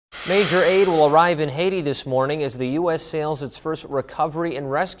Major aid will arrive in Haiti this morning as the U.S. sails its first recovery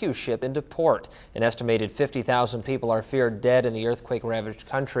and rescue ship into port. An estimated 50,000 people are feared dead in the earthquake-ravaged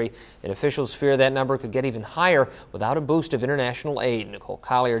country, and officials fear that number could get even higher without a boost of international aid. Nicole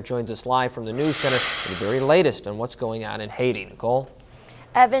Collier joins us live from the news center with the very latest on what's going on in Haiti. Nicole?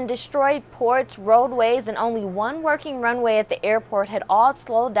 Evan, destroyed ports, roadways, and only one working runway at the airport had all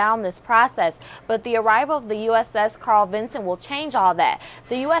slowed down this process. But the arrival of the USS Carl Vinson will change all that.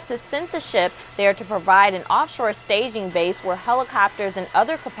 The U.S. has sent the ship there to provide an offshore staging base where helicopters and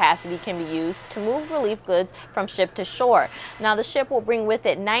other capacity can be used to move relief goods from ship to shore. Now, the ship will bring with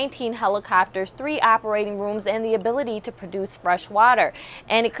it 19 helicopters, 3 operating rooms, and the ability to produce fresh water.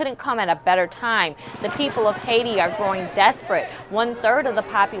 And it couldn't come at a better time. The people of Haiti are growing desperate. 1/3 of the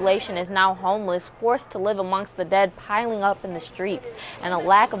population is now homeless, forced to live amongst the dead piling up in the streets, and a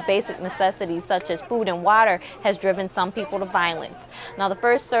lack of basic necessities such as food and water has driven some people to violence. Now, the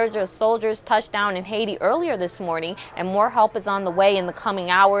first surge of soldiers touched down in Haiti earlier this morning, and more help is on the way in the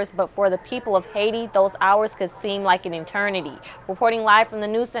coming hours, but for the people of Haiti, those hours could seem like an eternity. Reporting live from the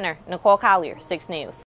News Center, Nicole Collier, 6 News.